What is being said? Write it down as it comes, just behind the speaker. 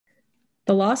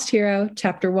The Lost Hero,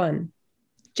 Chapter 1.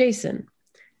 Jason.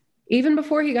 Even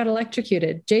before he got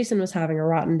electrocuted, Jason was having a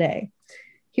rotten day.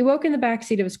 He woke in the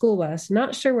backseat of a school bus,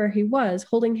 not sure where he was,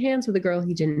 holding hands with a girl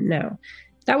he didn't know.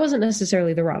 That wasn't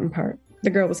necessarily the rotten part. The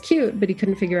girl was cute, but he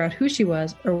couldn't figure out who she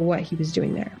was or what he was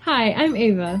doing there. Hi, I'm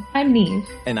Ava. I'm Neve.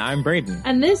 And I'm Braden.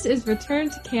 And this is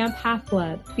Return to Camp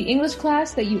Half-Blood, the English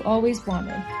class that you always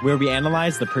wanted. Where we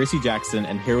analyze the Percy Jackson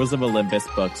and Heroes of Olympus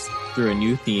books through a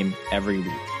new theme every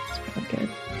week. It's pretty good.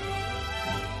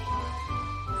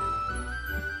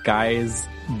 Guys,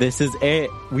 this is it.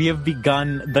 We have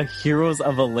begun the Heroes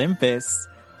of Olympus.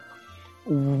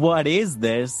 What is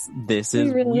this? This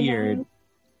is really weird.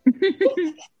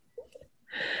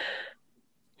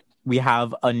 We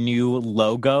have a new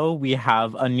logo. We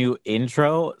have a new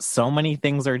intro. So many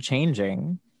things are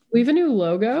changing. We have a new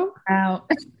logo? Wow.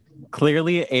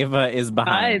 Clearly, Ava is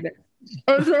behind.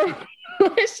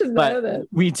 I should know that.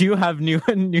 We do have new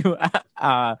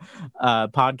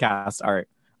podcast art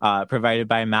provided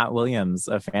by Matt Williams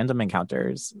of Fandom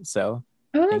Encounters. So,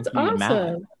 that's awesome.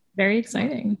 Matt. Very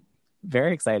exciting.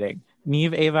 Very exciting.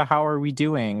 Neve, Ava, how are we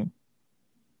doing?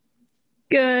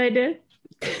 Good.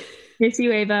 Miss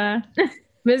you, Ava.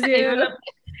 Miss you.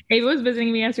 Ava was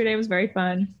visiting me yesterday. It was very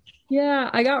fun. Yeah,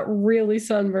 I got really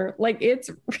sunburned. Like, it's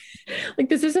like,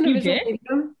 this isn't a visual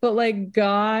medium, but like,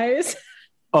 guys.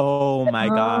 Oh my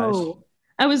gosh.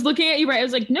 I was looking at you, right? I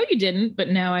was like, no, you didn't. But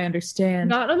now I understand.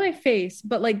 Not on my face,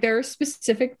 but like there are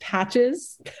specific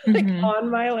patches like on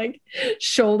my like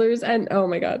shoulders. And oh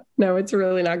my God, no, it's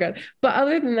really not good. But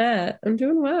other than that, I'm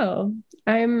doing well.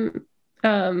 I'm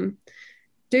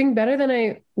doing better than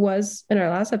I was in our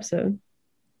last episode.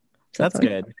 So that's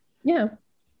good. Yeah.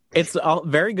 It's all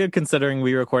very good considering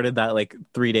we recorded that like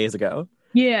 3 days ago.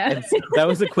 Yeah. That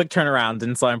was a quick turnaround.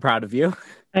 And so I'm proud of you.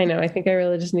 I know. I think I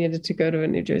really just needed to go to a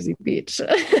New Jersey beach.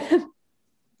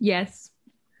 Yes.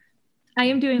 I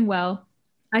am doing well.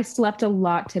 I slept a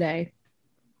lot today.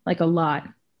 Like a lot.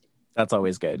 That's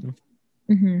always good.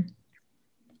 Mm-hmm.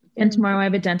 And tomorrow I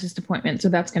have a dentist appointment, so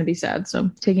that's going to be sad. So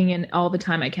taking in all the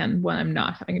time I can when I'm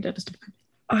not having a dentist appointment.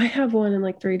 I have one in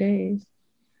like 3 days.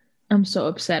 I'm so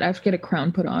upset. I have to get a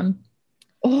crown put on.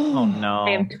 Oh no. I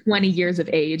am 20 years of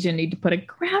age and need to put a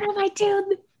crown on my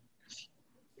tooth.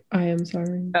 I am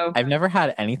sorry. Oh. I've never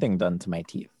had anything done to my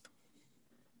teeth.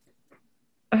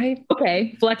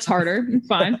 Okay, flex harder. It's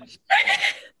fine.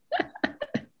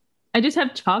 I just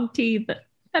have chalk teeth.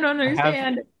 I don't understand. I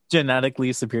have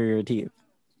genetically superior teeth.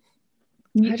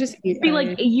 I just feel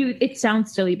like you. It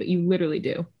sounds silly, but you literally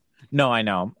do. No, I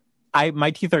know.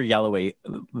 My teeth are yellowy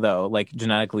though, like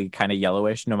genetically kind of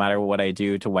yellowish. No matter what I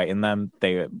do to whiten them,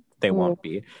 they won't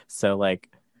be. So like,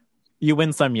 you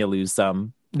win some, you lose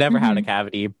some. Never had a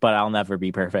cavity, but I'll never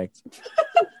be perfect.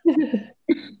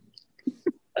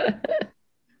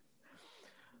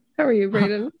 How are you,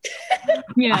 Braden?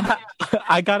 Yeah,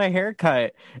 I got a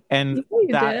haircut, and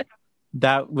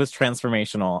that was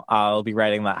transformational. I'll be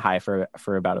riding that high for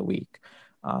about a week.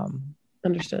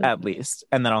 Understood. At least.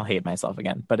 And then I'll hate myself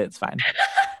again, but it's fine.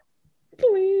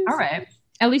 Please. All right.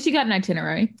 At least you got an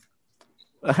itinerary.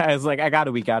 I was like, I got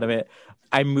a week out of it.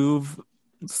 I move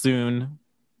soon.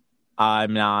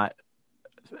 I'm not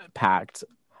packed.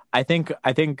 I think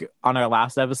on our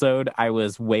last episode, I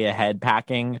was way ahead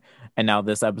packing. And now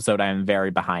this episode, I am very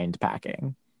behind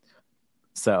packing.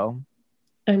 So.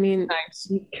 I mean,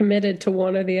 nice. Committed to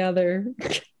one or the other.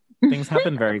 Things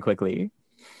happen very quickly.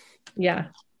 Yeah.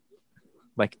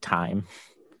 Like time.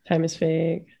 Time is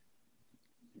fake.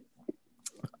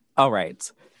 All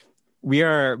right. We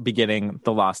are beginning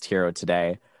The Lost Hero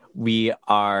today. We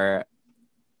are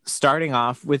starting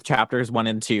off with chapters 1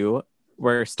 and 2.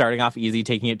 We're starting off easy,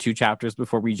 taking it 2 chapters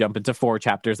before we jump into 4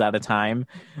 chapters at a time.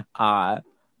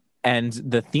 And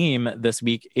the theme this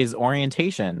week is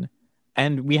orientation.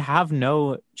 And we have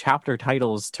no chapter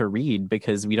titles to read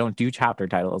because we don't do chapter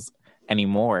titles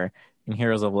anymore in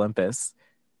Heroes of Olympus.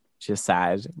 Just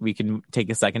sad. We can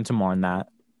take a second to mourn that.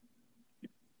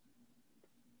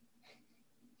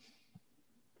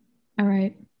 All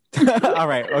right. All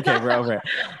right. Okay, we're over it.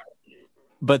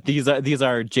 But these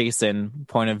are Jason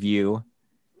point of view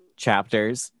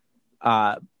chapters.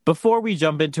 Before we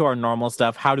jump into our normal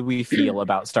stuff, how do we feel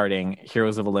about starting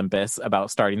Heroes of Olympus, about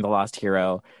starting The Lost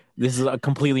Hero? This is a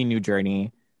completely new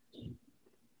journey.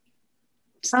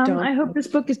 I hope this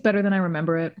book is better than I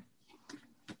remember it.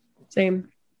 Same.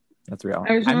 That's real.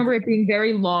 I just remember it being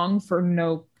very long for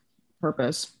no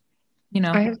purpose. You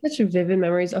know, I have such vivid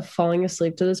memories of falling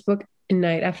asleep to this book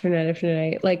night after night after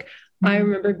night. Like, I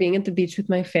remember being at the beach with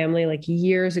my family like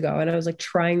years ago, and I was like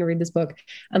trying to read this book,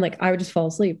 and like I would just fall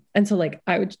asleep. And so like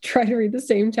I would try to read the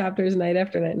same chapters night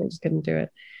after night, and I just couldn't do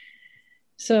it.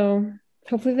 So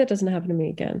hopefully that doesn't happen to me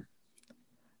again.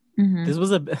 Mhm. This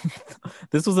was a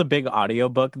this was a big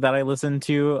audiobook that I listened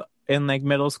to in like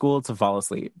middle school to fall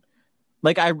asleep.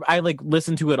 Like I like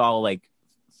listened to it all like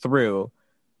through,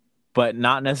 but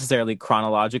not necessarily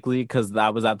chronologically because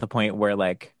that was at the point where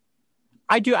like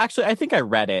I think I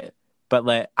read it, but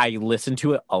like I listened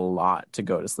to it a lot to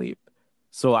go to sleep.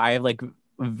 So I have like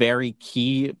very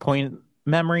key point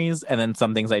memories and then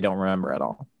some things I don't remember at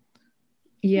all.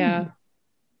 Yeah.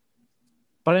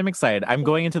 But I'm excited. I'm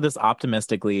going into this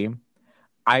optimistically.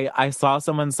 I saw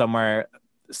someone somewhere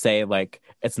say like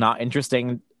it's not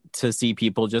interesting to see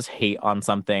people just hate on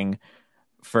something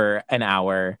for an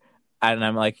hour. And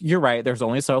I'm like, you're right. There's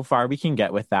only so far we can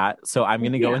get with that. So I'm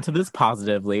going to go Yeah. into this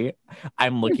positively.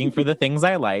 I'm looking for the things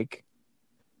I like.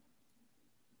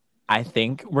 I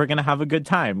think we're going to have a good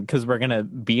time because we're going to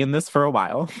be in this for a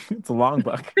while. It's a long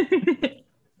book.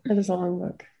 That is a long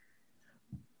book.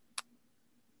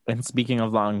 And speaking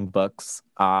of long books,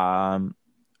 I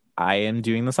am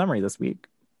doing the summary this week.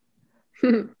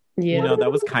 Yeah. You know,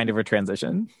 that was kind of a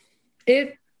transition.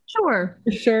 It Sure.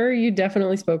 sure you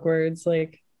definitely spoke words.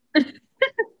 Like,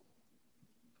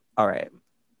 All right.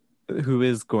 Who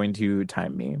is going to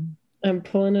time me? I'm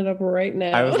pulling it up right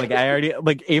now. I was like, I already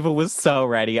like Ava was so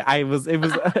ready. It was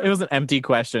an empty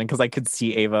question because I could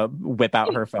see Ava whip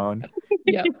out her phone.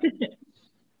 Yep.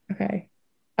 Okay.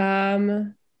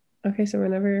 Okay, so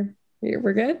whenever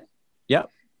we're good? Yep.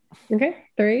 Okay.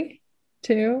 3,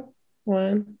 2,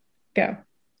 1, go.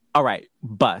 All right,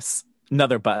 bus.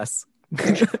 Another bus.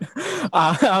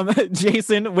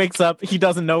 Jason wakes up. He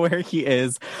doesn't know where he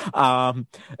is.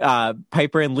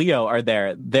 Piper and Leo are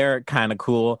there. They're kind of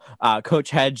cool. Coach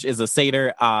Hedge is a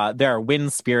satyr. There are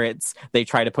wind spirits. They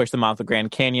try to push them off the Grand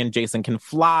Canyon. Jason can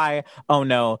fly. Oh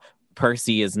no,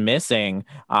 Percy is missing.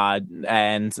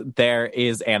 And there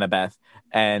is Annabeth.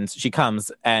 And she comes,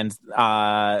 and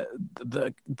the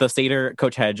satyr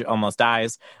Coach Hedge almost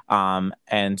dies.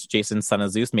 And Jason's son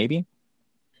of Zeus, maybe.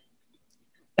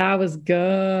 That was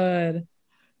good.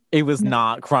 It was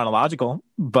not chronological, It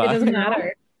but doesn't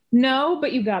matter. No,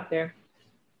 but you got there.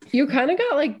 You kind of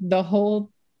got like the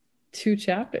whole 2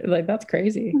 chapters. Like, that's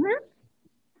crazy.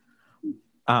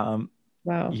 Wow.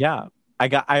 yeah,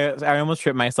 I almost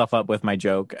tripped myself up with my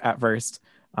joke at first,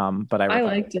 but I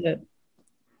liked it.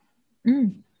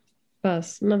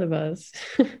 Buzz, another buzz.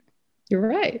 You're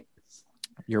right.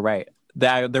 You're right.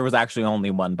 There was actually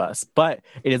only one bus, but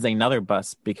it is another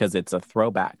bus because it's a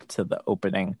throwback to the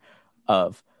opening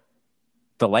of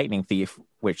The Lightning Thief,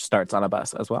 which starts on a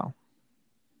bus as well.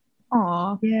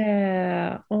 Aw.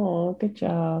 Yeah. Oh, good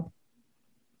job.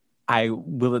 I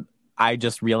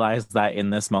just realized that in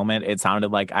this moment, it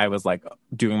sounded like I was like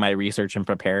doing my research and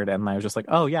prepared, and I was just like,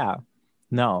 oh yeah,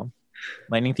 no,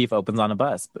 Lightning Thief opens on a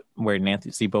bus where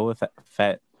Nancy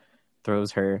Beaufet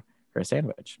throws her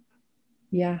sandwich.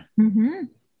 Yeah. Mm-hmm.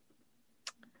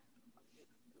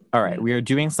 All right, we are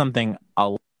doing something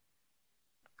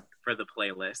for the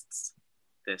playlists.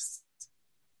 This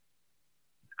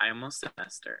I almost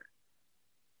semester.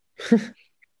 It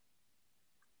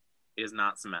is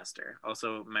not semester.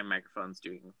 Also, my microphone's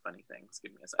doing funny things.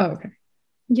 Give me a second. Oh, okay.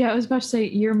 Yeah, I was about to say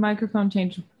your microphone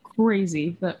changed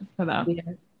crazy for that.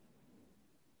 Yeah.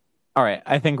 All right,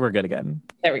 I think we're good again.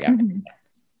 There we go. Mhm.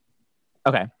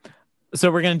 Okay. So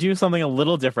we're going to do something a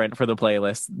little different for the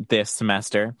playlist this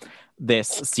semester, this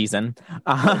season.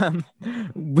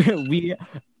 We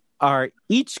are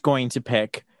each going to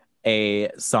pick a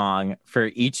song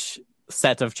for each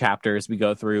set of chapters we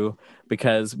go through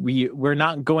because we're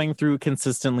not going through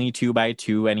consistently 2 by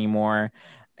 2 anymore.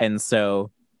 And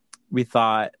so we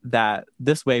thought that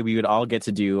this way we would all get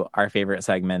to do our favorite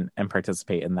segment and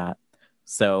participate in that.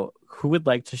 So who would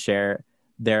like to share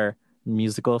their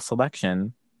musical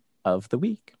selection of the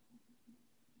week?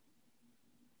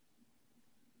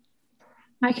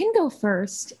 I can go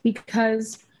first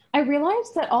because I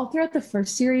realized that all throughout the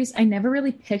first series, I never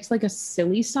really picked like a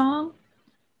silly song.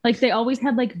 Like they always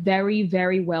had like very,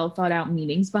 very well thought out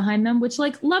meanings behind them, which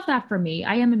like love that for me.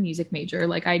 I am a music major.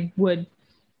 I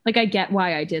get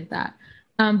why I did that.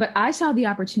 But I saw the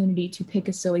opportunity to pick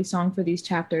a silly song for these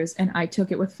chapters and I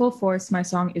took it with full force. My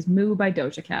song is Moo by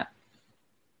Doja Cat.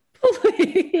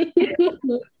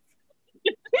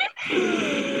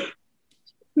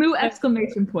 Moo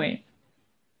exclamation point.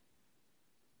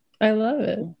 I love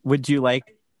it. Would you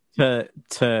like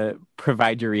to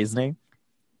provide your reasoning?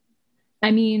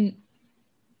 I mean,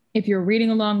 if you're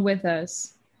reading along with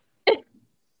us, where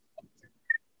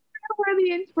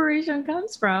the inspiration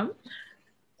comes from.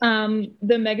 The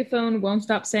megaphone won't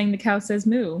stop saying the cow says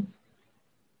moo,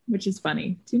 which is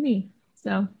funny to me.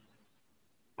 So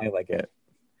I like it.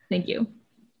 thank you.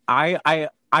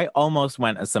 I almost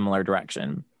went a similar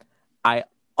direction. I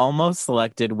almost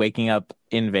selected Waking Up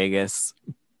in Vegas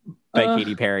by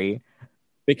Katy Perry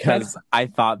because I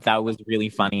thought that was really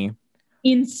funny.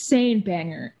 Insane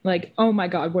banger. Like, oh my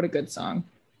God, what a good song.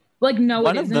 Like, no,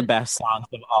 One it of isn't. the best songs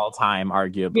of all time,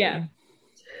 arguably. Yeah.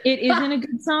 It isn't a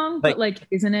good song, but like,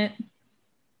 isn't it?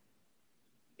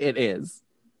 It is.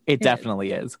 It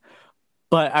definitely is.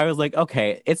 But I was like,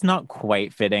 okay, it's not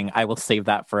quite fitting. I will save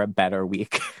that for a better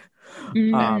week.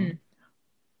 Mm-hmm.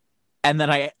 And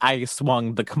then I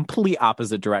swung the complete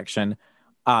opposite direction.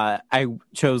 I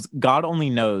chose God Only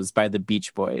Knows by the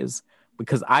Beach Boys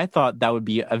because I thought that would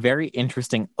be a very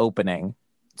interesting opening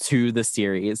to the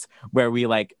series where we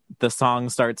like the song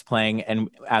starts playing and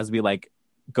as we like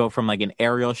go from like an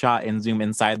aerial shot and zoom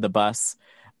inside the bus,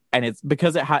 and it's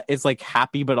because it's like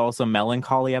happy but also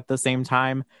melancholy at the same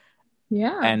time.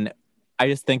 Yeah. And I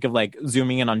just think of like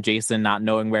zooming in on Jason not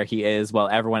knowing where he is while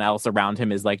everyone else around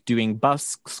him is like doing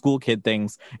bus school kid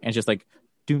things, and it's just like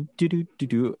do do do do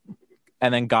do.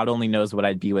 And then God Only Knows What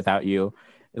I'd Be Without You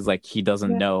is like he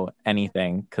doesn't know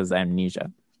anything because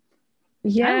amnesia.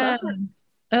 Yeah,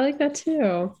 I like that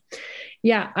too.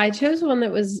 Yeah, I chose one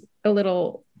that was a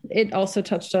little, it also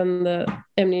touched on the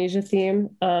amnesia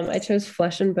theme. I chose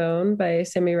Flesh and Bone by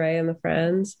Sammy Ray and the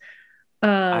Friends.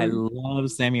 I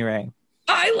love Sammy Ray.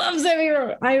 I love Sammy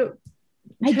Ray.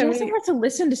 I guess I have to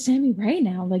listen to Sammy Ray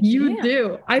now. Like you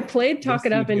do. I played Talk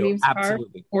It Up in Neve's car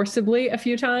forcibly a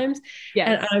few times.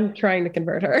 And I'm trying to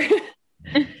convert her.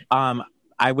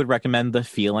 I would recommend The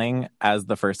Feeling as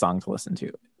the first song to listen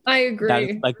to. I agree. That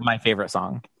is like my favorite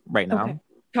song right now. Okay.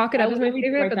 Talk It Up is my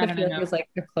favorite, but The Feeling was like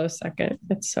a close second.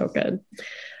 It's so good.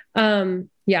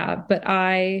 But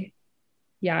I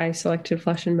selected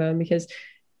Flesh and Bone because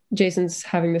Jason's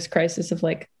having this crisis of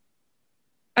like,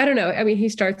 I don't know. I mean, he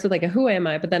starts with like a who am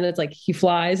I, but then it's like he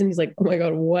flies and he's like, oh my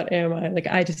God, what am I? Like,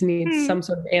 I just need some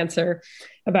sort of answer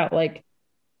about like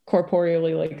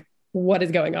corporeally, like what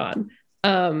is going on.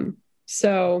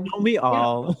 So don't we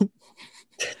all?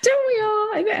 Don't we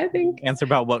all? I think answer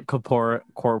about what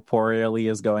corporeally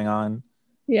is going on.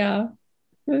 Yeah,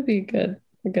 it would be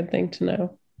a good thing to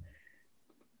know.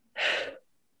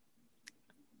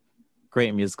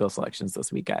 Great musical selections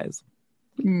this week, guys.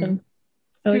 Really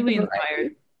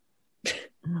inspired.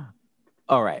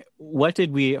 All right, what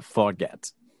did we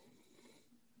forget?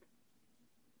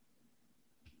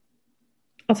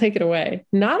 I'll take it away.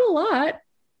 Not a lot.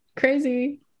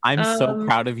 Crazy. I'm so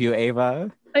proud of you,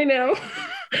 Ava. I know.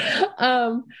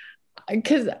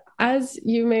 Because as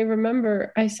you may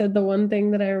remember, I said the one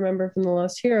thing that I remember from The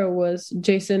Lost Hero was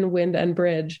Jason, Wind, and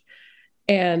Bridge.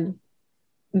 And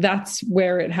that's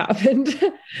where it happened.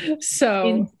 So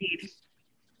Indeed.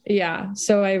 Yeah,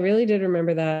 so I really did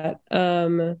remember that.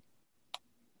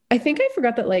 I think I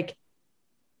forgot that like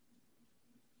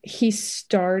he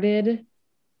started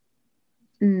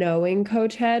knowing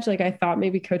Coach Hedge. Like I thought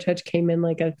maybe Coach Hedge came in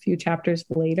like a few chapters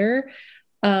later.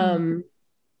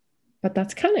 But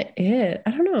that's kind of it.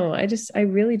 I don't know. I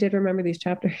really did remember these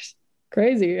chapters.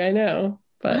 Crazy, I know.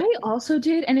 But I also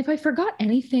did. And if I forgot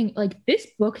anything, like this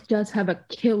book does have a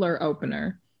killer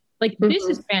opener. Like, this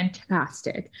is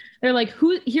fantastic. They're like,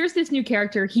 here's this new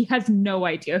character. He has no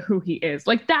idea who he is.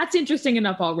 Like, that's interesting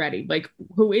enough already. Like,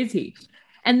 who is he?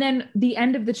 And then the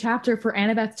end of the chapter for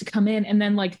Annabeth to come in and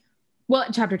then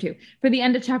chapter 2, for the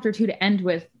end of chapter 2 to end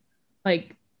with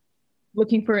like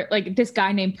looking for like this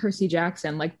guy named Percy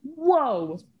Jackson. Like,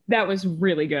 whoa, that was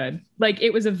really good. Like,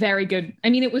 it was a very good, I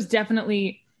mean, it was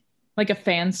definitely like a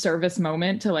fan service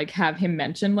moment to like have him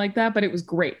mentioned like that, but it was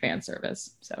great fan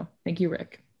service. So thank you,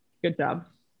 Rick. Good job.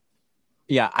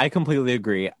 Yeah, I completely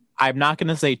agree. I'm not going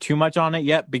to say too much on it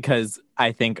yet because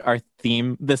I think our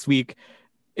theme this week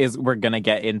is we're going to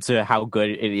get into how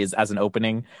good it is as an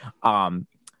opening.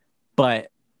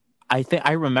 But I think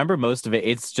I remember most of it.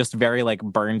 It's just very like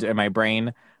burned in my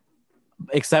brain,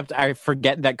 except I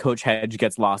forget that Coach Hedge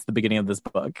gets lost at the beginning of this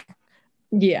book.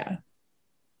 Yeah.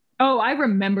 Oh, I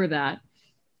remember that.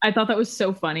 I thought that was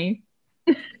so funny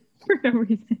for no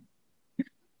reason.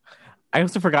 I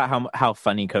also forgot how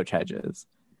funny Coach Hedge is.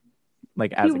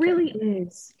 Like as he really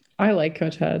is. I like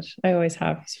Coach Hedge. I always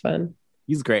have. He's fun.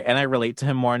 He's great, and I relate to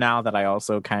him more now that I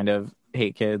also kind of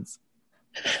hate kids.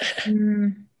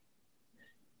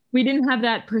 We didn't have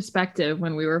that perspective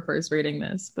when we were first reading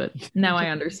this, but now I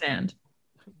understand.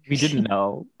 We didn't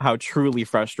know how truly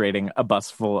frustrating a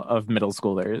bus full of middle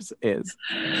schoolers is.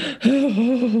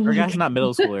 Or guys, not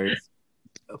middle schoolers,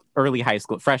 early high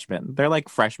school freshmen. They're like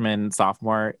freshman,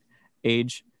 sophomore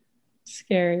age.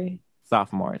 Scary.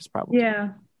 Sophomores, probably. Yeah.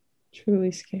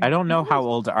 Truly scary. I don't know how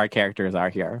old our characters are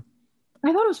here.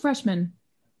 I thought it was freshmen.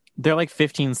 They're like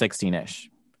 15, 16-ish.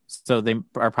 So they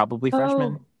are probably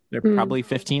freshmen. They're probably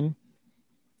 15.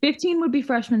 15 would be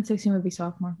freshman, 16 would be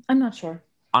sophomore. I'm not sure.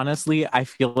 Honestly, I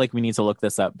feel like we need to look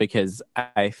this up because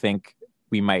I think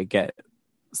we might get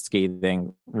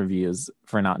scathing reviews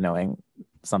for not knowing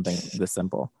something this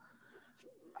simple.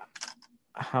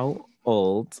 How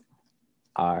old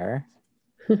are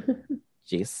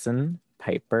Jason,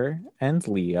 Piper, and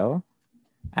Leo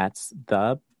at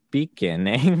the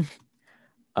beginning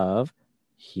of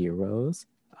Heroes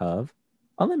of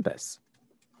Olympus?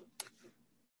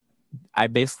 I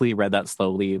basically read that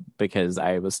slowly because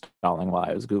I was stalling while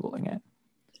I was Googling it.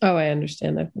 Oh, I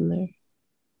understand. I've been there.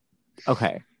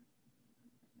 Okay.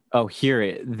 Oh,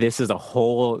 this is a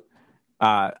whole...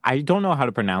 I don't know how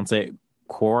to pronounce it.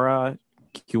 Quora.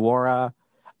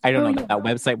 I don't know. That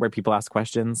website where people ask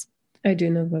questions. I do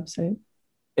know the website.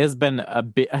 Has been a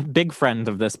big friend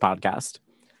of this podcast.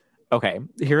 Okay,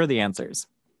 here are the answers.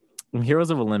 In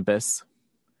Heroes of Olympus,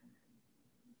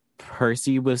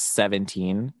 Percy was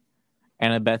 17.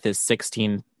 Annabeth is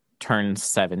 16, turned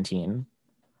 17.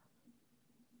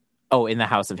 Oh, in the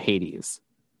House of Hades.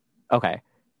 Okay.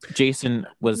 Jason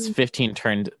was 15,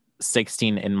 turned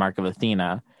 16 in Mark of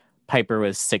Athena. Piper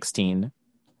was 16.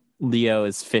 Leo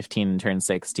is 15, turned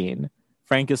 16.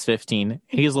 Frank is 15.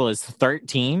 Hazel is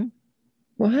 13.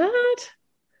 What?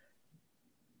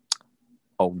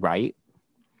 Oh, right.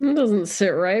 That doesn't sit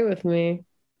right with me.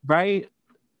 Right?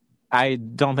 I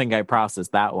don't think I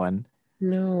processed that one.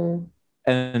 No.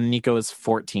 And Nico is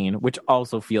 14, which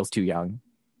also feels too young.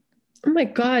 Oh my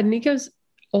God, Nico's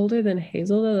older than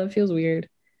Hazel, though? That feels weird.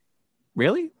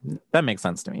 Really? That makes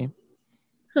sense to me.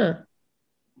 Huh.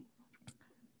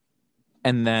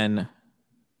 And then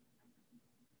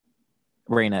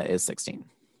Raina is 16.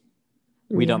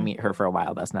 We don't meet her for a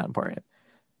while. That's not important.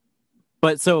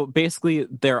 But so basically,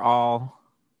 they're all...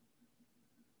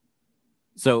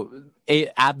 So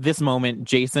at this moment,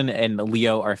 Jason and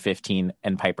Leo are 15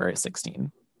 and Piper is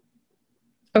 16.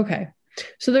 Okay.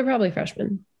 So they're probably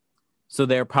freshmen. So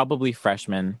they're probably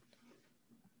freshmen.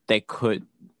 They could...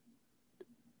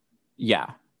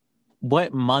 Yeah.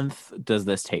 What month does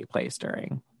this take place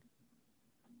during?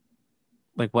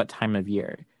 Like, what time of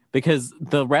year? Because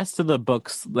the rest of the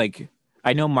books, like,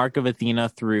 I know Mark of Athena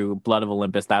through Blood of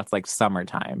Olympus, that's like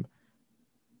summertime.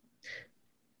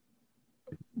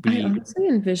 I honestly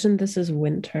envisioned this as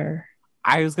winter.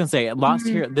 I was going to say, Lost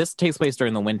Hero, this takes place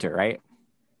during the winter, right?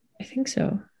 I think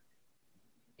so.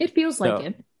 It feels like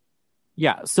it.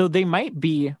 Yeah, so they might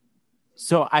be...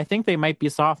 So I think they might be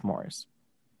sophomores.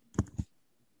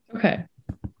 Okay.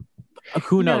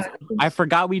 Who knows? I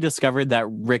forgot we discovered that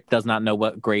Rick does not know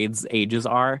what grades ages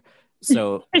are,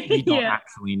 so we don't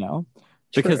actually know.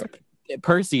 Because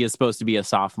Percy is supposed to be a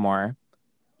sophomore,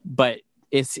 but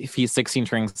if he's 16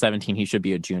 turning 17, he should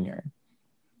be a junior.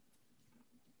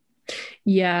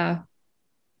 Yeah.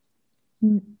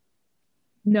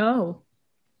 No.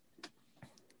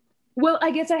 Well,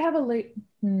 I guess I have a late...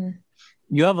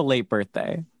 You have a late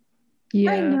birthday.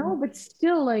 Yeah. I know, but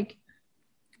still, like...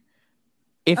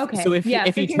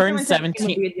 If he turns 17...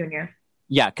 Would be a junior.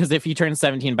 Yeah, because if he turns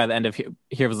 17 by the end of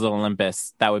Heroes of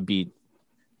Olympus, that would be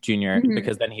junior,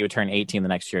 because then he would turn 18 the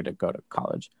next year to go to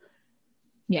college.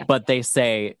 Yeah. But they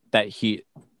say that he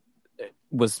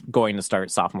was going to start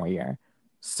sophomore year.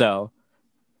 So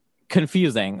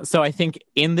confusing. So I think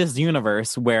in this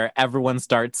universe where everyone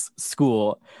starts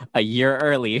school a year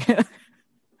early,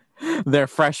 they're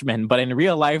freshmen, but in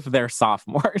real life, they're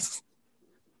sophomores.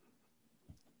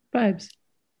 Vibes.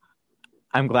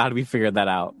 I'm glad we figured that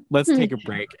out. Let's take a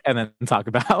break and then talk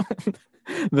about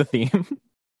the theme.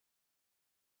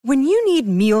 When you need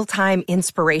mealtime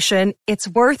inspiration, it's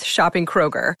worth shopping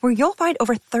Kroger, where you'll find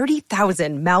over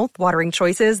 30,000 mouth-watering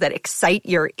choices that excite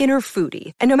your inner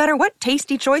foodie. And no matter what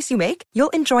tasty choice you make, you'll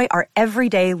enjoy our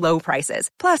everyday low prices,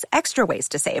 plus extra ways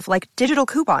to save, like digital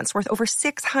coupons worth over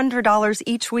 $600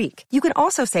 each week. You can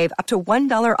also save up to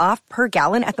 $1 off per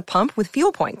gallon at the pump with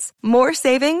fuel points. More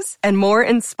savings and more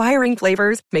inspiring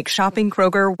flavors make shopping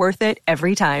Kroger worth it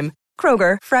every time.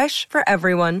 Kroger, fresh for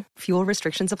everyone. Fuel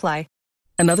restrictions apply.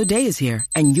 Another day is here,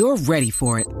 and you're ready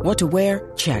for it. What to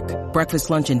wear? Check.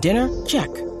 Breakfast, lunch, and dinner?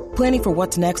 Check. Planning for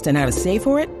what's next and how to save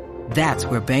for it? That's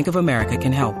where Bank of America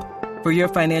can help. For your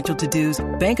financial to-dos,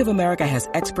 Bank of America has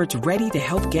experts ready to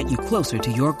help get you closer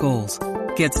to your goals.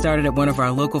 Get started at one of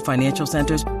our local financial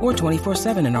centers or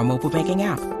 24/7 in our mobile banking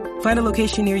app. Find a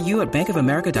location near you at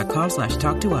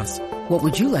bankofamerica.com/talktous. What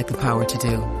would you like the power to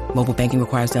do? Mobile banking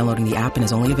requires downloading the app and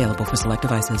is only available for select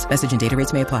devices. Message and data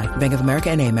rates may apply. Bank of America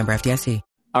N.A., member FDIC.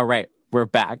 All right, we're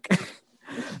back.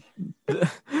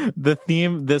 The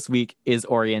theme this week is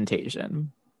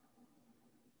orientation.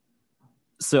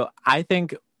 So I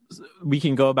think we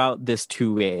can go about this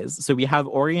two ways. So we have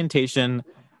orientation,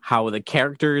 how the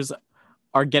characters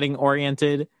are getting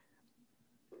oriented,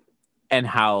 and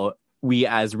how we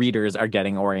as readers are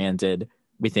getting oriented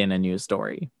within a new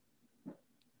story.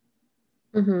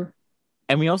 Mm-hmm.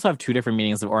 And we also have two different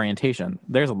meanings of orientation.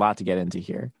 There's a lot to get into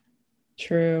here.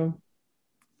 True.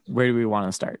 Where do we want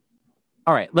to start?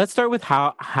 All right, let's start with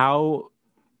how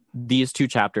these two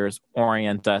chapters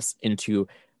orient us into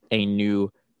a new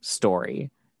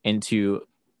story, into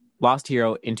Lost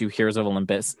Hero, into Heroes of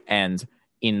Olympus, and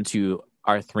into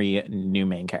our three new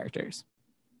main characters.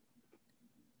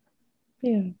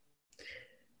 Yeah.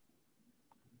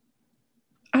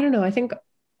 I don't know. I think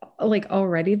like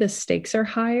already the stakes are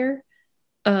higher.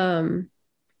 And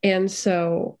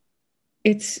so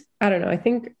I don't know. I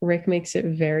think Rick makes it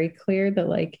very clear that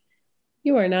like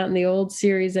you are not in the old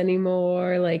series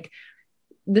anymore. Like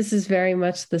this is very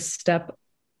much the step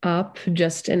up,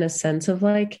 just in a sense of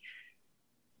like,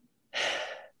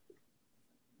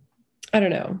 I don't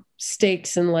know,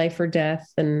 stakes in life or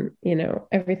death and,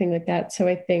 everything like that. So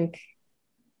I think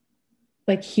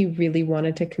like he really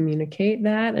wanted to communicate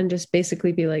that and just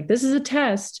basically be like, this is a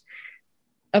test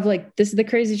of like, this is the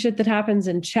crazy shit that happens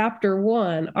in chapter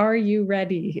 1. Are you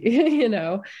ready?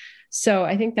 So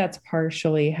I think that's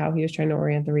partially how he was trying to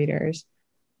orient the readers.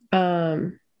 Yeah.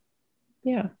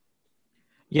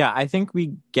 Yeah, I think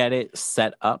we get it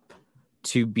set up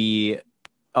to be,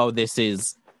 this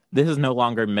is no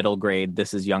longer middle grade,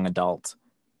 this is young adult,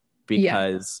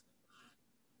 because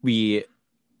the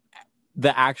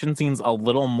action scene's a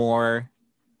little more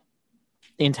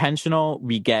intentional.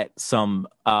 We get some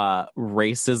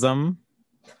racism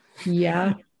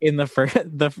in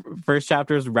the first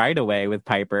chapters right away with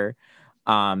Piper.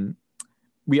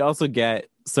 We also get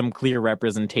some clear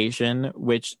representation,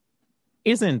 which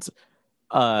isn't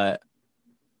an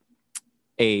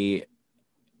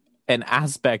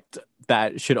aspect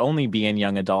that should only be in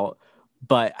young adult,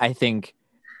 but I think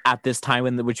at this time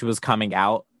which was coming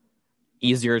out,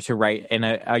 easier to write in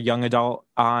a young adult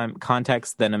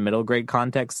context than a middle grade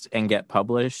context and get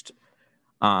published,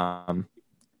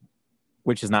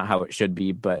 which is not how it should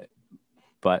be, but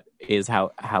is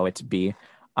how it to be.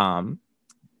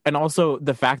 And also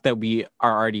the fact that we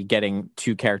are already getting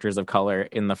two characters of color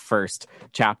in the first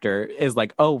chapter is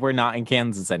like, oh, we're not in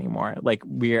Kansas anymore. Like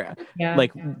we've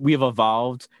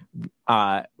evolved.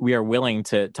 We are willing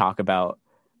to talk about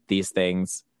these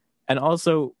things. And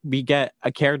also we get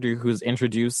a character who's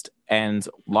introduced and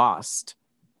lost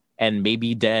and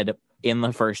maybe dead in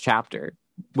the first chapter,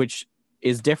 which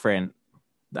is different.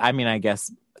 I mean, I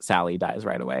guess Sally dies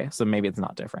right away, so maybe it's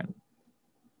not different.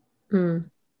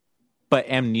 But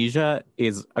amnesia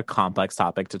is a complex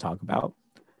topic to talk about.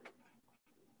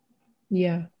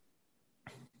 Yeah.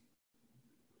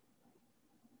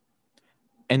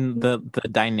 And the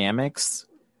dynamics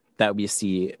that we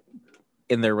see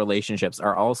in their relationships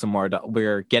are also more,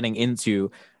 we're getting into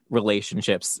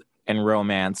relationships and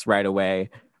romance right away,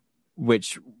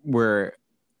 which were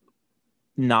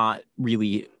not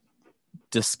really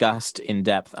discussed in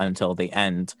depth until the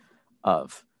end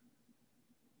of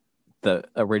the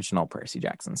original Percy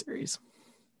Jackson series.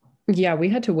 Yeah, we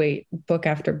had to wait book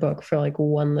after book for like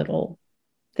one little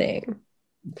thing.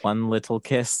 One little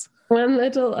kiss. One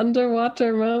little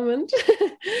underwater moment.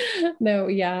 No,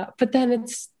 yeah. But then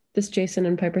it's this Jason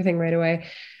and Piper thing right away.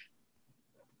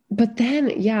 But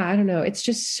then, yeah, I don't know. It's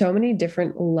just so many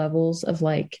different levels of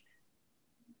like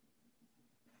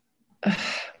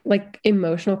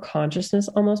emotional consciousness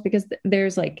almost, because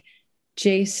there's like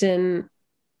Jason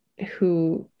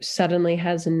who suddenly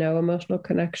has no emotional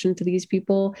connection to these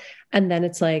people. And then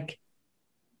it's like,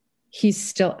 he's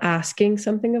still asking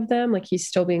something of them. Like he's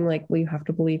still being like, well, you have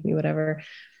to believe me, whatever.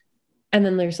 And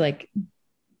then there's like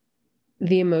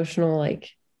the emotional like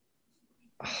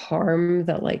harm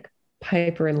that like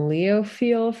Piper and Leo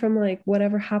feel from like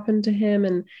whatever happened to him,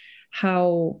 and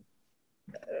how,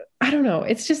 I don't know.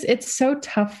 It's so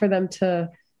tough for them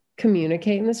to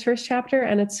communicate in this first chapter,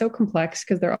 and it's so complex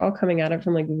because they're all coming at it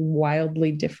from like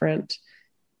wildly different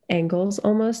angles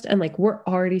almost, and like we're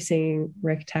already seeing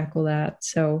Rick tackle that.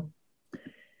 So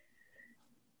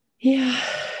yeah,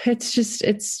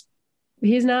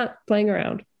 he's not playing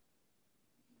around.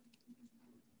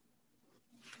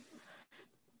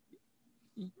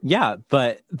 Yeah,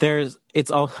 but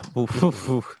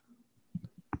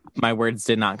my words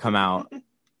did not come out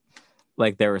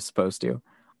like they were supposed to.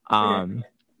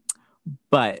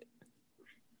 But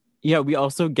yeah, we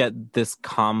also get this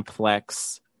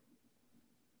complex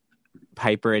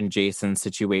Piper and Jason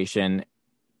situation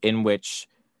in which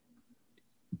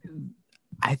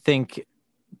I think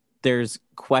there's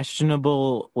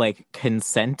questionable like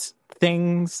consent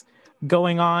things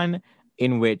going on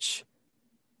in which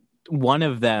one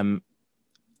of them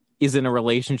is in a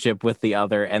relationship with the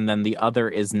other and then the other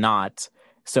is not.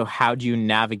 So how do you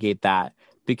navigate that?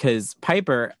 Because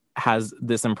Piper has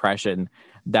this impression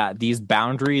that these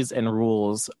boundaries and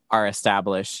rules are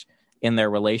established in their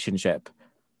relationship,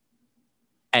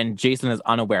 and Jason is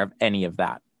unaware of any of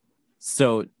that.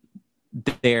 So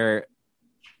they're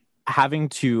having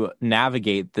to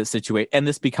navigate this situation, and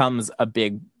this becomes a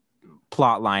big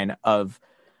plot line of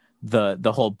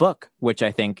the whole book, which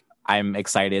I think I'm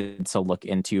excited to look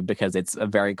into because it's a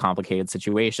very complicated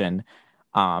situation.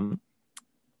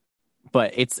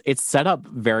 But it's set up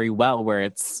very well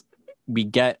where we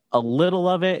get a little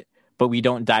of it, but we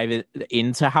don't dive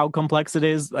into how complex it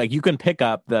is. Like you can pick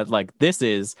up that like this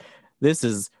is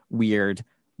weird,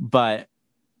 but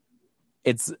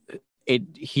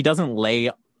he doesn't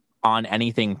lay on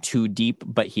anything too deep,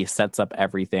 but he sets up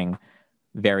everything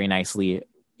very nicely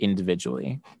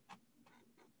individually.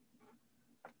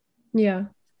 Yeah,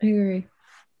 I agree.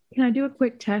 Can I do a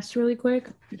quick test really quick?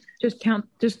 Just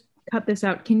cut this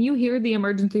out. Can you hear the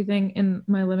emergency thing in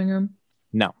my living room?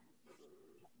 No.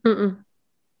 Mm-mm.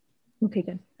 Okay,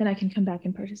 good. Then I can come back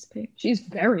and participate. She's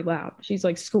very loud. She's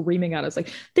like screaming at us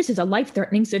like, this is a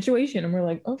life-threatening situation. And we're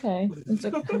like, okay. It's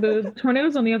like, the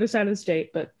tornado's on the other side of the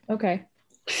state, but okay.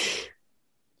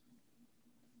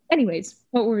 Anyways,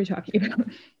 what were we talking about?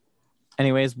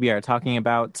 Anyways, we are talking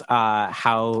about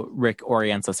how Rick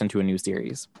orients us into a new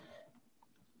series.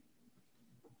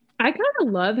 I kind of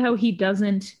love how he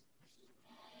doesn't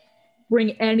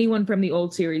bring anyone from the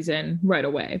old series in right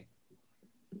away.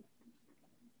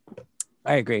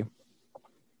 I agree.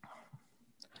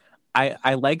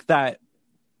 I like that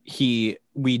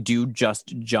we do just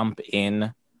jump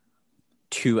in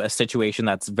to a situation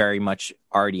that's very much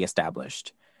already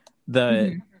established.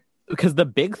 Because the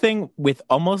big thing with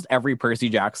almost every Percy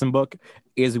Jackson book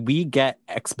is we get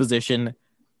exposition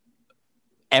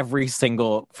every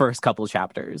single first couple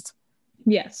chapters.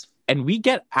 Yes. And we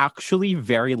get actually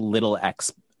very little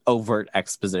overt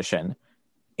exposition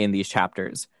in these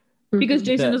chapters. Because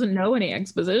Jason doesn't know any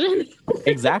exposition.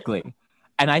 Exactly.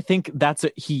 And I think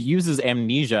he uses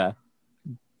amnesia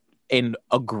in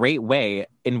a great way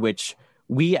in which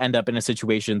we end up in a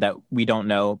situation that we don't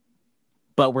know,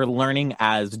 but we're learning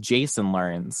as Jason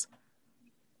learns.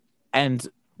 And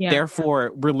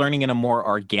therefore we're learning in a more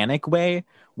organic way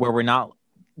where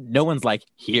no one's like,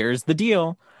 here's the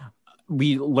deal.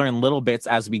 We learn little bits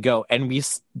as we go, and we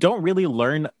don't really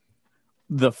learn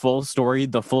the full story,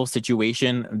 the full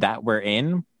situation that we're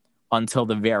in until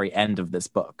the very end of this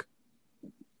book.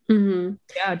 Mm-hmm.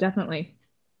 Yeah, definitely.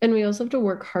 And we also have to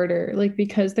work harder, like,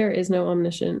 because there is no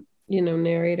omniscient,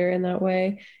 narrator in that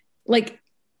way. Like,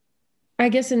 I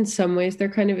guess in some ways there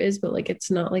kind of is, but like, it's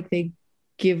not like they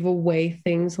give away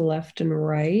things left and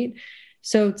right.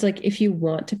 So it's like, if you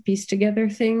want to piece together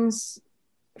things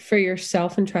for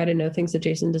yourself and try to know things that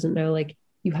Jason doesn't know, like,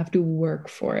 you have to work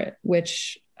for it,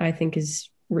 which I think is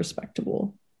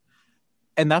respectable.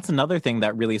 And that's another thing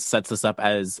that really sets us up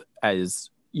as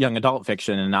young adult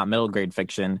fiction and not middle grade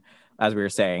fiction, as we were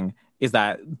saying, is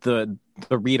that the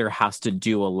reader has to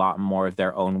do a lot more of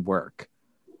their own work.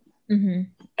 Mm-hmm.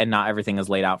 And not everything is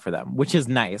laid out for them, which is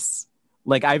nice.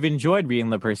 Like, I've enjoyed reading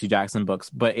the Percy Jackson books,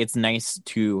 but it's nice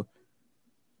to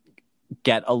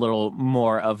get a little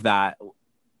more of that.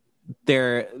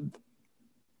 There's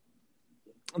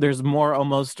more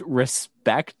almost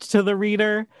respect to the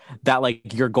reader that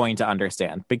like you're going to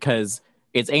understand because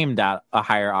it's aimed at a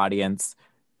higher audience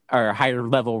or a higher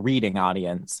level reading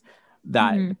audience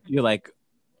that you're like,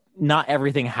 not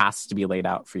everything has to be laid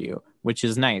out for you, which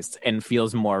is nice and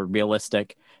feels more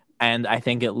realistic. And I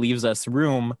think it leaves us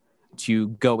room to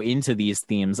go into these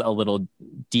themes a little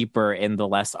deeper in the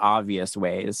less obvious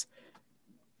ways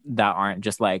that aren't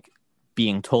just like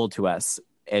being told to us.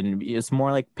 And it's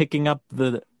more like picking up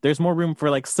there's more room for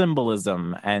like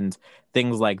symbolism and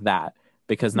things like that,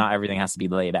 because not everything has to be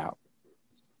laid out.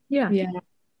 Yeah,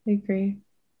 I agree.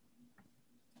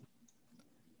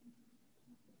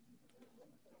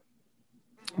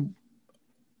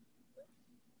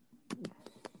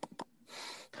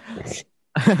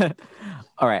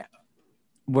 All right.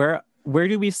 Where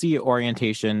do we see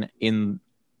orientation in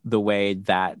the way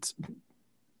that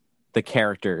the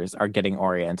characters are getting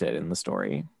oriented in the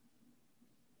story?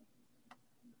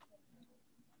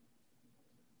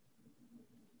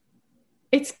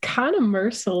 It's kind of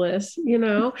merciless,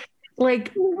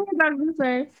 like,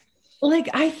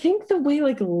 I think the way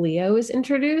like Leo is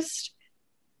introduced,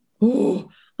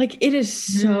 like it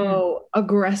is so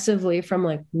aggressively from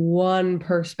like one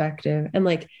perspective, and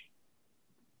like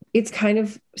it's kind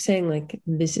of saying like,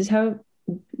 this is how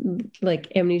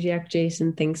like amnesiac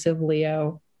Jason thinks of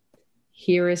Leo.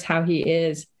 Here is how he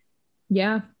is.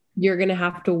 Yeah. You're going to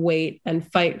have to wait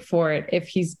and fight for it if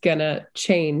he's going to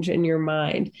change in your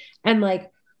mind. And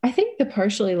like, I think that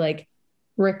partially like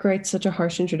Rick writes such a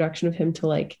harsh introduction of him to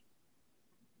like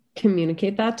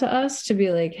communicate that to us, to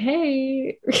be like,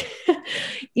 hey,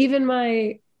 even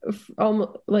my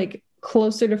like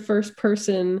closer to first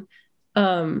person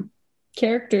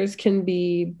characters can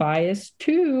be biased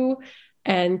too,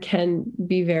 and can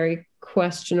be very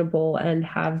questionable and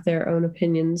have their own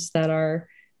opinions that are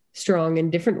strong in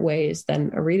different ways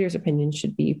than a reader's opinion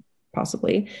should be,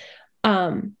 possibly.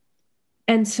 And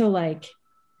so like,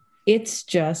 it's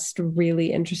just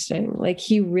really interesting. Like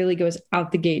he really goes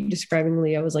out the gate describing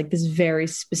Leo as like this very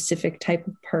specific type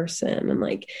of person. And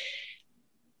like,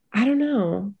 I don't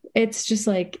know. It's just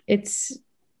like, it's,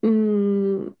 I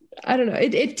don't know.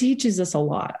 It teaches us a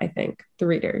lot, I think, the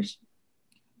readers.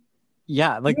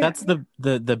 Yeah, like that's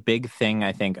the big thing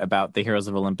I think about the Heroes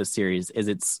of Olympus series is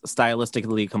it's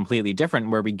stylistically completely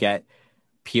different, where we get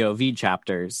POV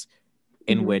chapters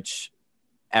in which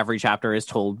every chapter is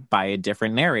told by a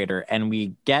different narrator, and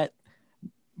we get,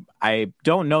 I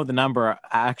don't know the number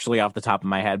actually off the top of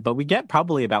my head, but we get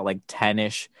probably about like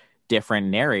 10-ish different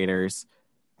narrators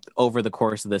over the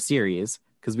course of the series,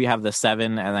 because we have the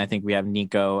 7 and I think we have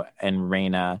Nico and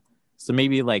Reina, so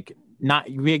maybe like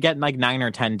we get like 9 or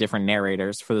 10 different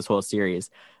narrators for this whole series.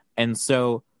 And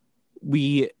so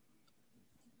we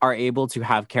are able to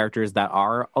have characters that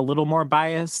are a little more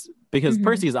biased, because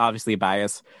Percy is obviously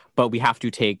biased, but we have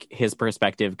to take his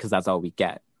perspective because that's all we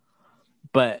get.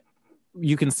 But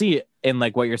you can see it in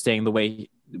like what you're saying, the way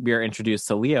we're introduced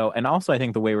to Leo, and also I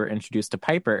think the way we're introduced to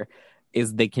Piper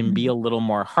is they can be a little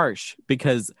more harsh,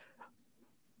 because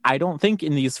I don't think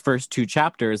in these first 2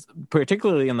 chapters,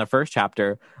 particularly in the first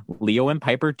chapter, Leo and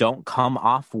Piper don't come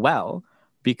off well,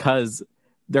 because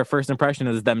their first impression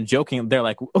is them joking. They're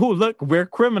like, oh, look, we're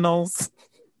criminals.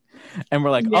 And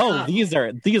we're like, oh, these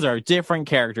are different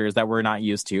characters that we're not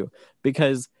used to,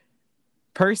 because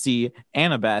Percy,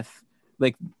 Annabeth,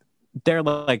 like they're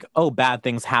like, oh, bad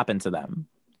things happen to them.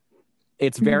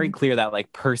 It's very clear that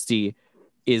like Percy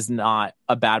is not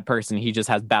a bad person. He just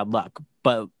has bad luck.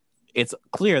 But it's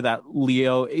clear that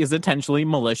Leo is intentionally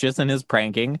malicious and is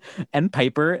pranking, and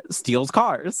Piper steals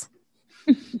cars.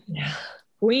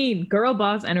 Queen, girl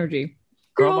boss energy.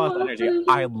 Girl boss energy.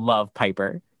 I love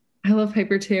Piper. I love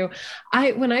Piper too.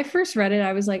 When I first read it,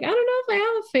 I was like, I don't know if I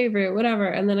have a favorite, whatever.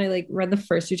 And then I like read the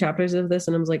first 2 chapters of this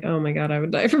and I was like, oh my God, I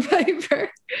would die for Piper.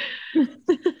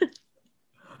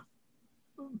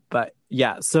 But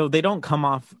yeah, so they don't come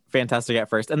off fantastic at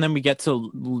first, and then we get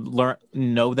to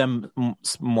know them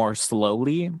more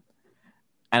slowly, and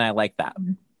I like that.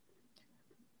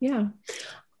 Yeah.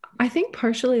 I think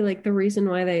partially like the reason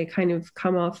why they kind of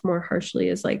come off more harshly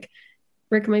is like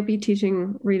Rick might be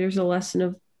teaching readers a lesson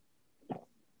of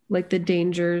like the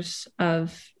dangers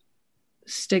of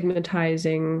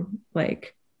stigmatizing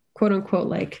like quote unquote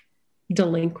like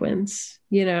delinquents,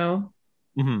 you know?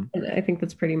 And I think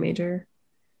that's pretty major.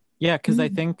 Yeah, because I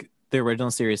think the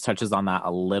original series touches on that a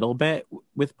little bit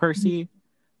with Percy,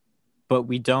 but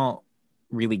we don't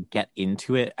really get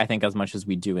into it, I think, as much as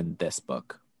we do in this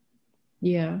book.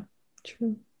 Yeah,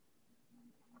 true.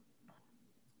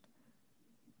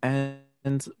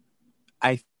 And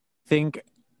I think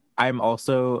I'm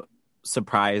also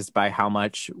surprised by how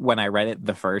much, when I read it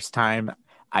the first time,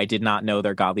 I did not know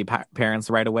their godly parents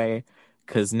right away,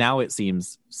 because now it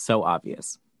seems so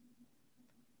obvious.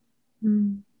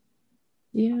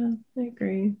 Yeah, I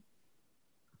agree.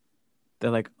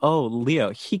 They're like, oh,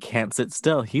 Leo, he can't sit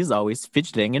still. He's always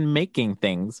fidgeting and making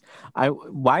things.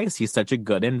 Why is he such a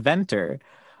good inventor?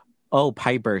 Oh,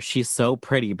 Piper, she's so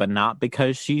pretty, but not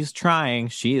because she's trying.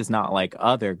 She is not like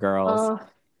other girls.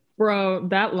 Bro,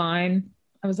 that line,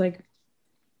 I was like,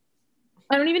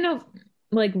 I don't even know if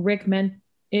like Rick meant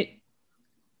it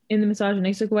in the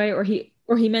misogynistic way, or he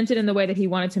meant it in the way that he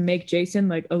wanted to make Jason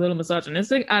like a little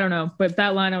misogynistic. I don't know. But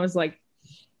that line, I was like,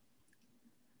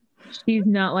 she's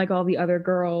not like all the other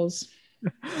girls.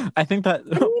 I think that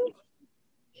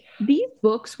these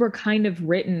books were kind of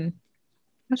written.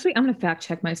 Actually, I'm going to fact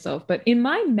check myself, but in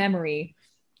my memory,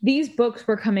 these books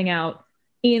were coming out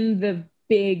in the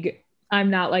big I'm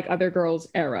not like other girls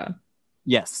era.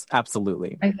 Yes,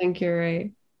 absolutely. I think you're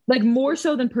right. Like more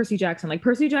so than Percy Jackson. Like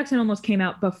Percy Jackson almost came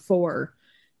out before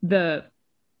the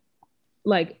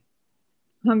like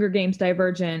Hunger Games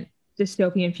Divergent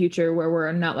dystopian future where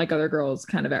we're not like other girls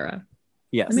kind of era.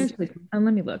 Yes.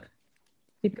 Let me look.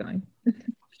 Keep going.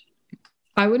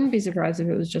 I wouldn't be surprised if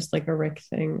it was just like a Rick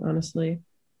thing, honestly.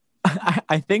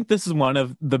 I think this is one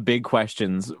of the big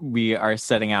questions we are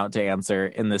setting out to answer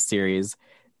in this series,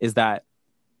 is that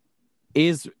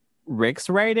is Rick's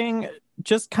writing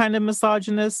just kind of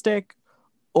misogynistic,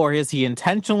 or is he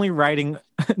intentionally writing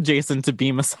Jason to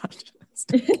be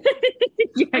misogynistic?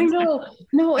 I know.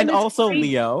 No, And it's also crazy.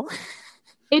 Leo.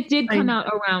 It did come out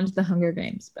around the Hunger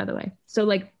Games, by the way. So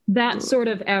like that sort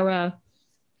of era,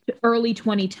 early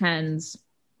 2010s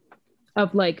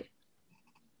of like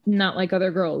Not Like Other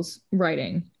Girls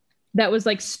writing. That was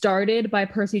like started by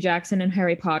Percy Jackson and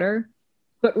Harry Potter,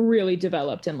 but really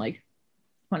developed in like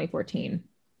 2014.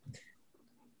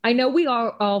 I know we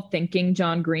are all thinking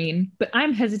John Green, but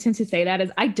I'm hesitant to say that,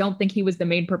 as I don't think he was the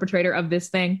main perpetrator of this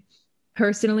thing.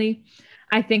 Personally,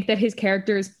 I think that his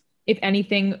characters, if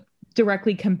anything,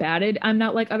 directly combated I'm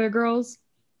Not Like Other Girls.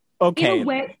 Okay, In a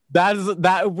way,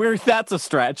 that's a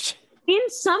stretch. in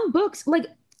some books, like,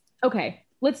 okay,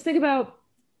 let's think about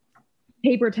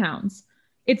Paper Towns.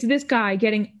 It's this guy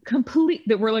getting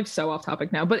we're like so off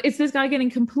topic now, but it's this guy getting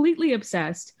completely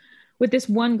obsessed with this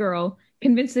one girl,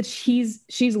 convinced that she's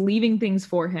leaving things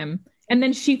for him, and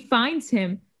then she finds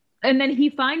him, and then he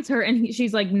finds her, and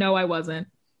she's like, no, I wasn't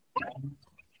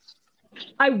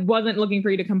looking for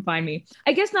you to come find me.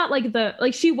 I guess not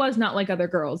like she was not like other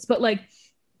girls, but like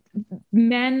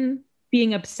men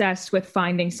being obsessed with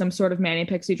finding some sort of manic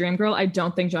pixie dream girl. I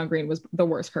don't think John Green was the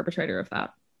worst perpetrator of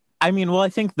that. I mean, well, I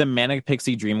think the Manic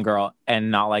Pixie Dream Girl and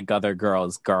Not Like Other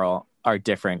Girls girl are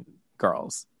different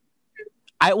girls.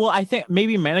 I think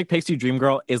maybe Manic Pixie Dream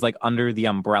Girl is like under the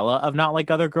umbrella of Not Like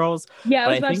Other Girls. Yeah, I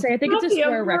was about to say, I think it's a Not the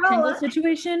square umbrella. rectangle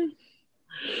situation.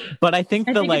 But I think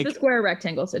It's a square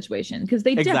rectangle situation, because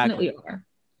they Exactly. definitely are.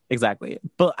 Exactly.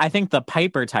 But I think the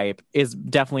Piper type is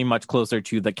definitely much closer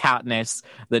to the Katniss,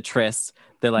 the Triss.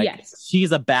 They're like, Yes.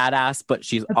 she's a badass, but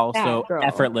she's A also bad girl.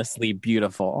 effortlessly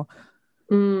beautiful.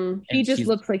 Mm, She And just she's-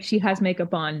 looks like she has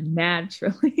makeup on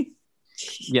naturally.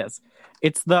 Yes.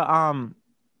 It's the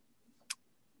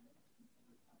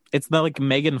like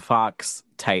Megan Fox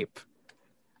type,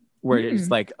 where it's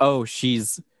like, oh,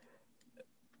 she's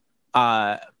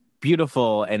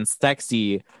beautiful and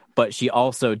sexy, but she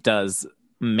also does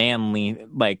manly,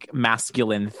 like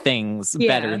masculine things Yeah.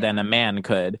 better than a man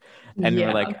could. And yeah.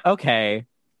 we're like, okay,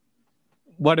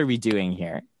 what are we doing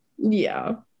here?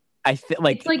 Yeah. I feel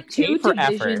like It's like pay two for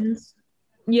effort. divisions.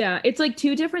 Yeah, it's like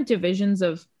two different divisions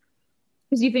of,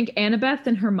 because you think Annabeth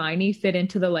and Hermione fit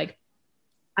into the like,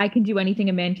 I can do anything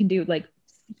a man can do, like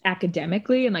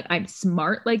academically, and like I'm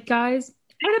smart like guys.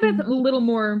 Annabeth a little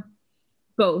more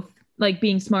both, like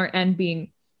being smart and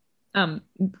being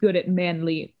good at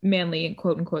manly and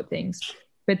quote unquote things.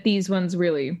 But these ones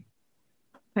really,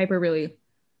 Piper really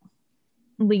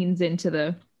leans into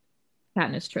the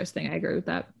Katniss Triss thing. I agree with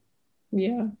that.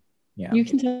 Yeah. Yeah. You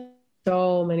can tell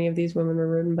so many of these women were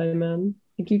written by men.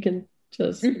 Like you can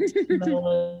just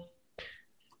smell it.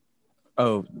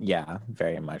 Oh, yeah,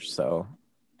 very much so.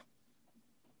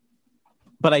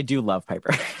 But I do love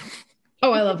Piper.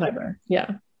 Oh, I love Piper.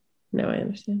 Yeah. No, I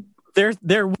understand. There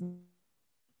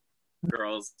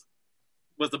girls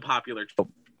was a popular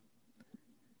trope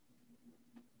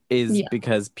is Yeah.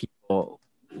 because people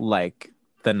like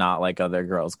the Not Like Other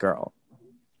Girls girl.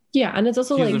 Yeah, and it's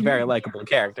also She's like a very likable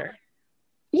character.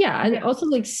 yeah, and also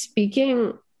like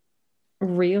speaking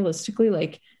realistically,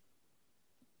 like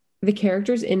the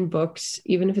characters in books,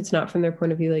 even if it's not from their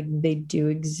point of view, like they do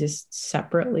exist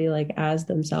separately, like as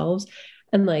themselves.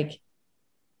 And like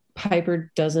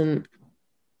Piper doesn't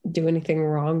do anything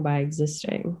wrong by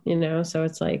existing, you know? So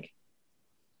it's like,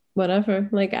 whatever.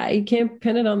 Like, you can't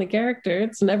pin it on the character.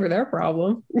 It's never their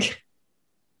problem.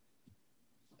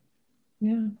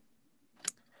 Yeah.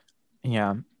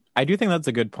 Yeah. I do think that's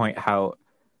a good point, how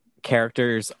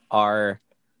characters are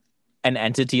an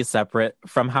entity separate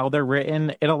from how they're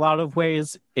written in a lot of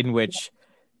ways, in which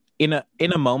in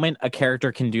a moment a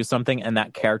character can do something and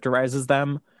that characterizes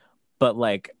them, but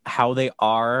like how they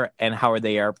are and how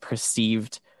they are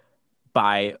perceived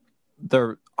by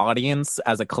the audience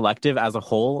as a collective, as a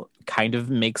whole, kind of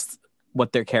makes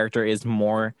what their character is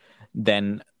more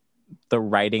than the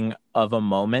writing of a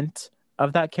moment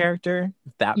of that character.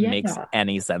 If that Yeah. makes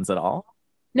any sense at all.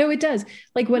 No, it does.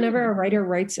 Like whenever a writer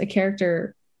writes a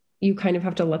character, you kind of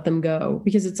have to let them go,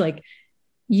 because it's like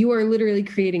you are literally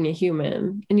creating a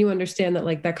human, and you understand that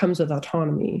like that comes with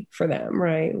autonomy for them,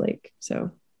 right? Like, so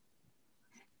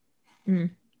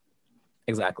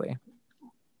Exactly.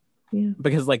 yeah.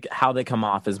 Because like how they come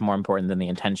off is more important than the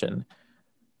intention.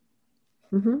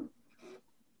 Mm-hmm.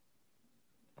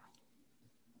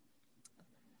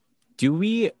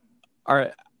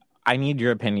 I need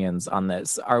your opinions on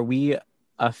this. Are we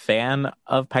a fan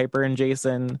of Piper and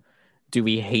Jason? Do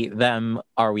we hate them?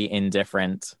 Are we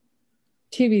indifferent?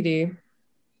 TBD.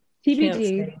 Can't TBD.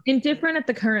 say. Indifferent at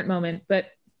the current moment, but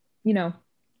you know,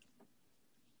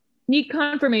 need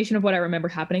confirmation of what I remember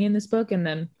happening in this book, and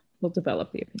then we'll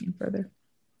develop the opinion further.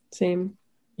 Same.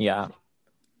 Yeah.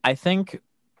 I think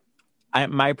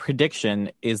my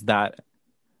prediction is that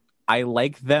I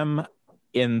like them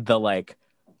in the like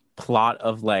plot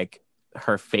of like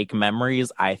her fake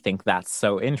memories. I think that's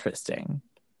so interesting.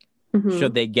 Mhm.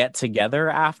 Should they get together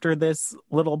after this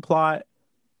little plot?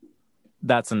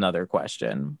 That's another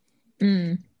question.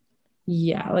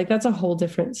 Yeah, like that's a whole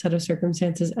different set of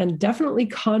circumstances and definitely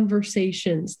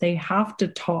conversations. They have to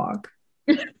talk.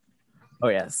 Oh,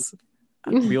 yes.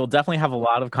 We will definitely have a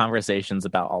lot of conversations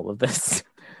about all of this.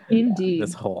 Indeed.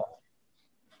 This whole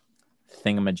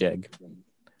thingamajig.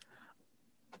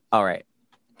 All right.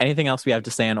 Anything else we have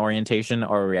to say on orientation,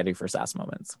 or are we ready for sass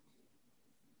moments?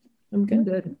 I'm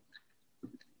good.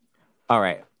 All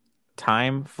right.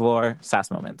 Time for sass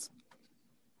moments.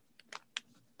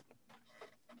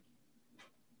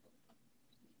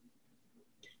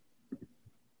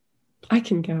 I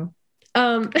can go.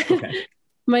 Okay.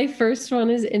 My first one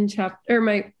is in chapter,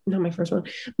 or not my first one.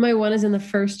 My one is in the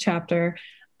first chapter.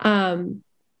 The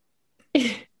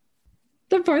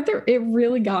part that it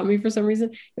really got me for some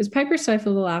reason, it was Piper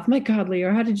stifled a laugh. My God,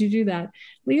 Leo, how did you do that?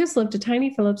 Leo slipped a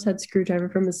tiny Phillips head screwdriver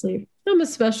from his sleeve. I'm a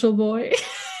special boy.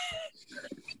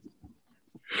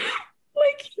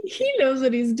 Like, he knows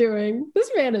what he's doing.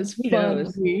 This man is He fun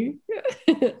knows. to me.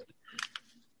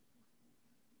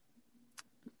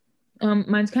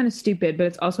 Mine's kind of stupid, but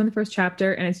it's also in the first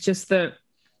chapter, and it's just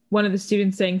one of the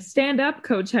students saying, "Stand up,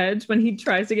 Coach Hedge," when he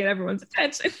tries to get everyone's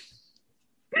attention.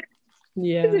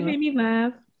 Yeah. It made me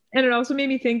laugh. And it also made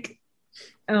me think,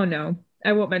 oh no,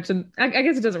 I won't mention, I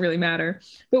guess it doesn't really matter.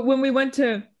 But when we went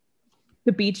to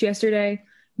the beach yesterday,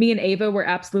 me and Ava were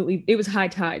it was high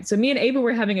tide. So me and Ava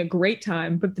were having a great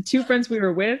time, but the two friends we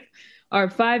were with are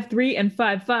 5'3" and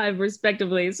 5'5"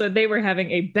 respectively. So they were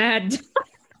having a bad time.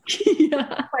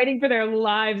 Yeah. Fighting for their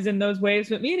lives in those waves.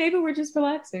 But me and Ava were just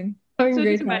relaxing. Having So a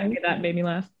great just reminded time. me of that made me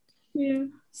laugh. Yeah.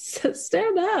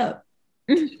 Stand up.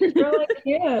 We're like,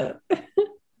 yeah.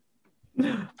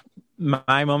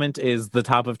 My moment is the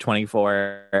top of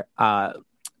 24.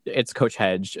 It's Coach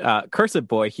Hedge. Curse it,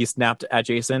 boy, he snapped at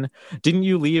Jason. Didn't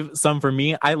you leave some for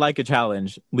me? I like a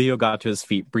challenge. Leo got to his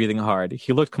feet, breathing hard.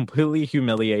 He looked completely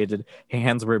humiliated. His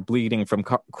hands were bleeding from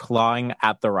clawing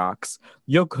at the rocks.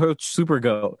 Yo, Coach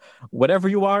Supergoat, whatever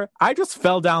you are, I just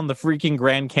fell down the freaking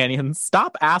Grand Canyon.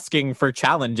 Stop asking for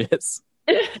challenges.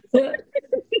 I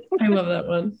love that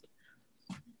one.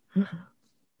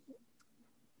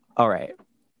 All right.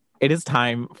 It is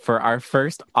time for our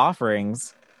first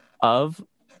offerings of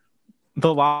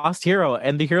The Lost Hero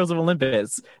and the Heroes of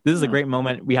Olympus. This is a great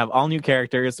moment. We have all new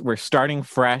characters. We're starting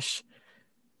fresh.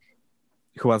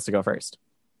 Who wants to go first?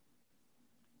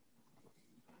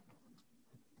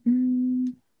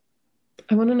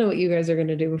 I want to know what you guys are going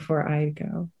to do before I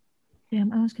go.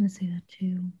 Damn, I was going to say that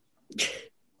too.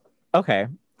 Okay.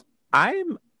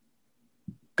 I'm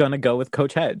going to go with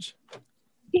Coach Hedge.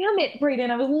 Damn it, Brayden.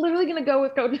 I was literally going to go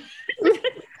with Coach.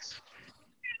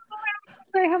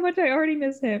 How much I already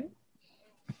miss him.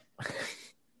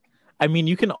 I mean,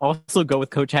 you can also go with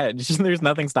Coach Hedge. There's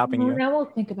nothing stopping you. Now I'll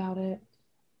think about it.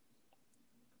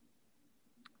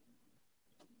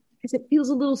 Because it feels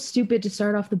a little stupid to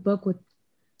start off the book with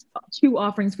two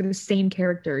offerings for the same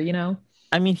character, you know?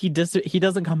 I mean, he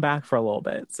doesn't come back for a little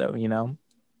bit, so, you know.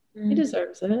 He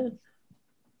deserves it.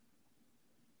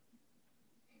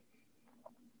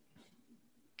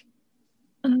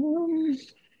 I'm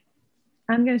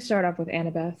going to start off with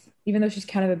Annabeth. Even though she's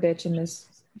kind of a bitch in this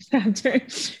chapter,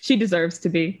 she deserves to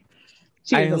be.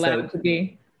 She is allowed to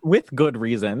be. With good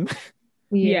reason.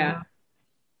 Yeah.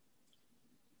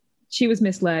 She was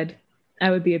misled. I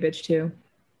would be a bitch too.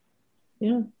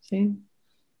 Yeah, same.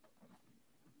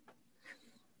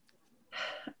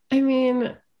 I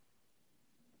mean,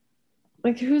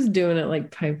 like, who's doing it like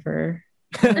Piper?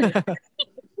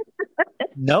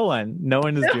 No one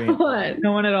is doing it.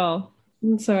 No one at all.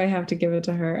 And so I have to give it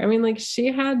to her. I mean, like,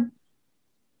 there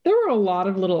were a lot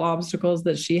of little obstacles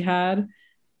that she had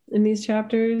in these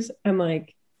chapters, and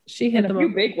like she hit And a them few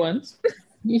up. big ones.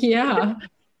 Yeah.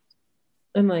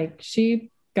 And like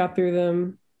she got through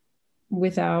them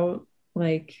without,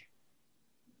 like,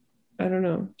 I don't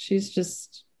know. She's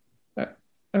just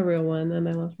a real one, and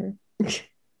I love her.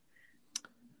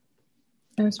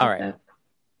 I respect All right. that.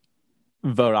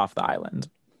 Vote off the island.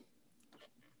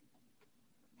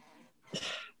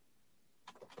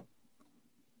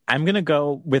 I'm going to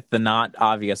go with the not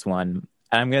obvious one.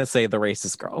 And I'm going to say the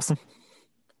racist girls.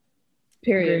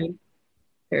 Period.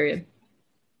 Period.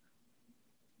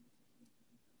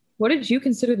 What did you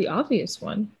consider the obvious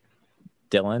one?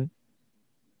 Dylan.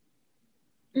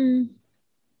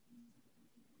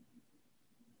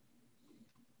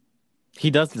 He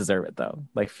does deserve it though.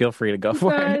 Like, feel free to go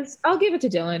for it. I'll give it to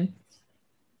Dylan.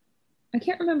 I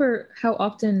can't remember how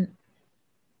often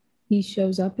he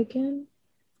shows up again.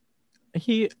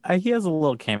 He has a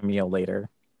little cameo later.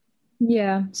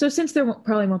 Yeah. So since there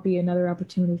probably won't be another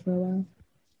opportunity for a while.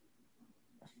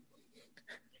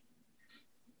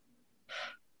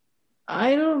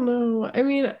 I don't know. I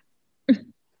mean,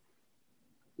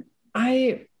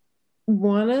 I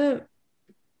want to,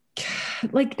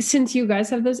 like, since you guys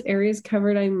have those areas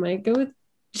covered, I might go with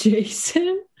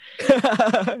Jason.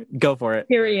 Go for it.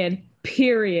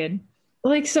 Period.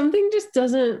 Like, something just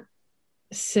doesn't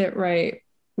sit right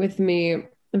with me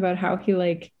about how he,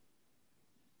 like,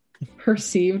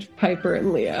 perceived Piper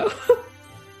and Leo.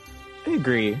 I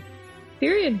agree.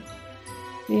 Period.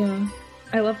 Yeah.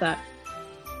 I love that.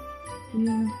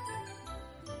 Yeah.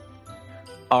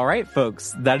 All right,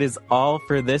 folks, that is all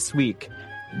for this week.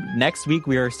 Next week,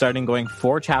 we are starting going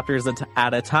 4 chapters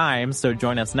at a time, so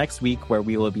join us next week where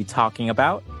we will be talking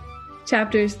about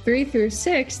chapters 3 through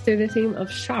 6 through the theme of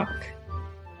shock.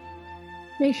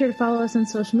 Make sure to follow us on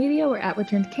social media. We're at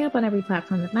Return to Camp on every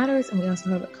platform that matters, and we also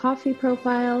have a Ko-fi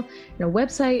profile and a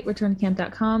website,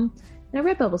 returntocamp.com, and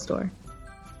a Redbubble store.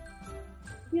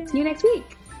 Yeah. See you next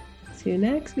week. See you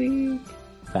next week.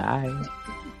 Bye.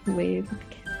 Wave.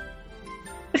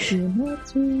 See you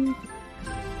next week.